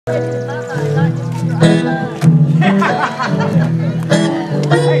Well,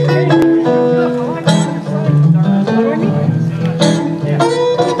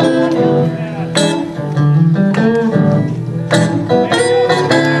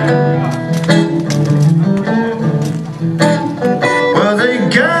 they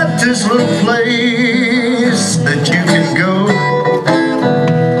got this little place that you can go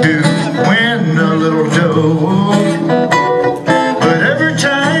to win a little dough. But every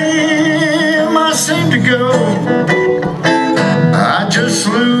time I seem to go, I just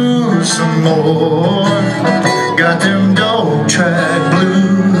lose some more. Got them dog track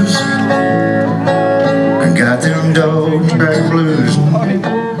blues. I got them dog track blues.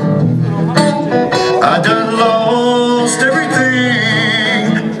 I done lost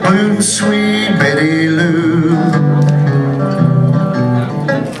everything, including sweet Betty Lou.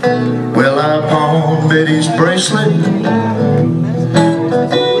 Well, I pawned Betty's bracelet,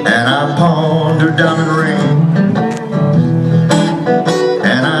 and I pawned her diamond ring,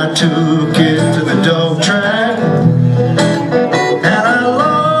 and I took it to the dog track, and I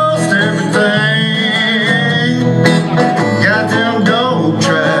lost everything. Got them dog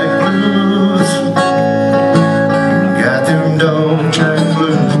track blues. Got them dog track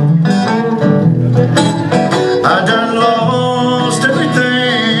blues. I done lost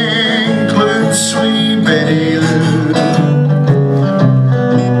everything, including sweet Betty Lou.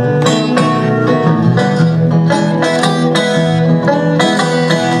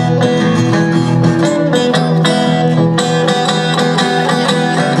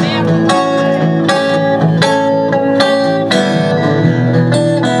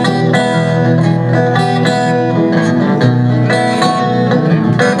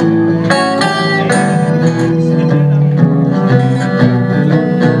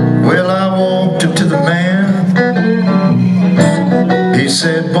 He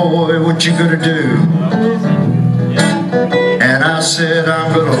said, "Boy, what you gonna do?" And I said,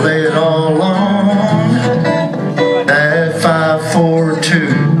 "I'm gonna lay it all on that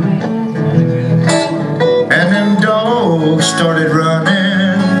 5-4-2." And them dogs started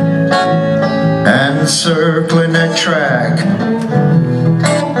running and circling that track,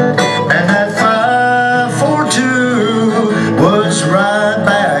 and that 5-4-2 was right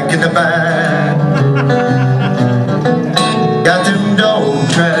back in the back. Got them dog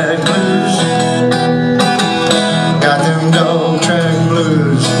track blues. Got them dog track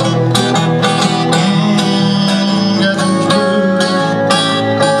blues. Got them blues.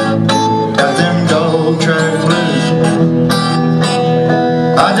 Got them dog track blues.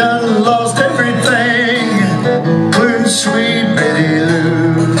 I done lost everything, including sweet Betty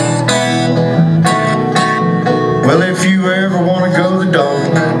Lou. Well, if you ever want to go the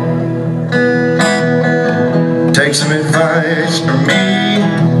dog, take some advice from me.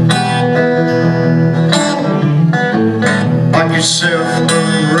 Lock yourself in the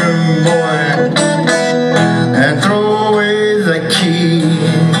room, boy, and throw away the key.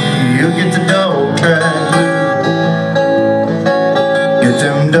 You'll get the dog track blues. Get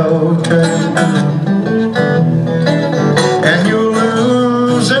them dog track blues. And you'll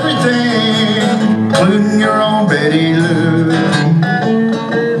lose everything, including your own Betty Lou.